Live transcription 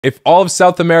If all of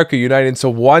South America united into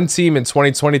one team in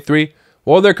 2023,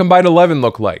 what will their combined 11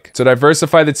 look like? To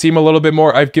diversify the team a little bit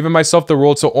more, I've given myself the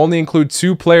rule to only include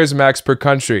 2 players max per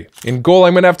country. In goal,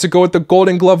 I'm going to have to go with the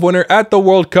Golden Glove winner at the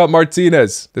World Cup,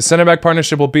 Martinez. The center back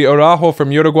partnership will be Araujo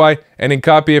from Uruguay and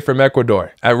Hincapié from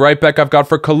Ecuador. At right back, I've got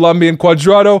for Colombian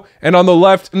Cuadrado, and on the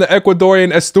left, the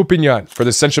Ecuadorian Estupiñán. For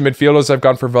the central midfielders, I've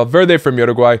gone for Valverde from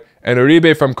Uruguay and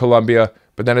Uribe from Colombia.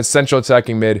 But then at central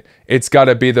attacking mid, it's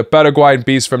gotta be the Paraguayan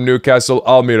beast from Newcastle,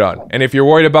 Almiron. And if you're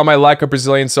worried about my lack of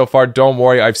Brazilians so far, don't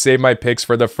worry, I've saved my picks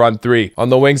for the front 3. On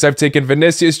the wings, I've taken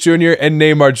Vinicius Jr. and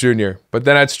Neymar Jr. But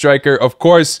then at striker, of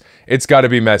course, it's gotta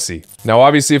be Messi. Now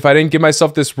obviously, if I didn't give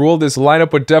myself this rule, this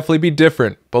lineup would definitely be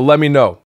different. But let me know.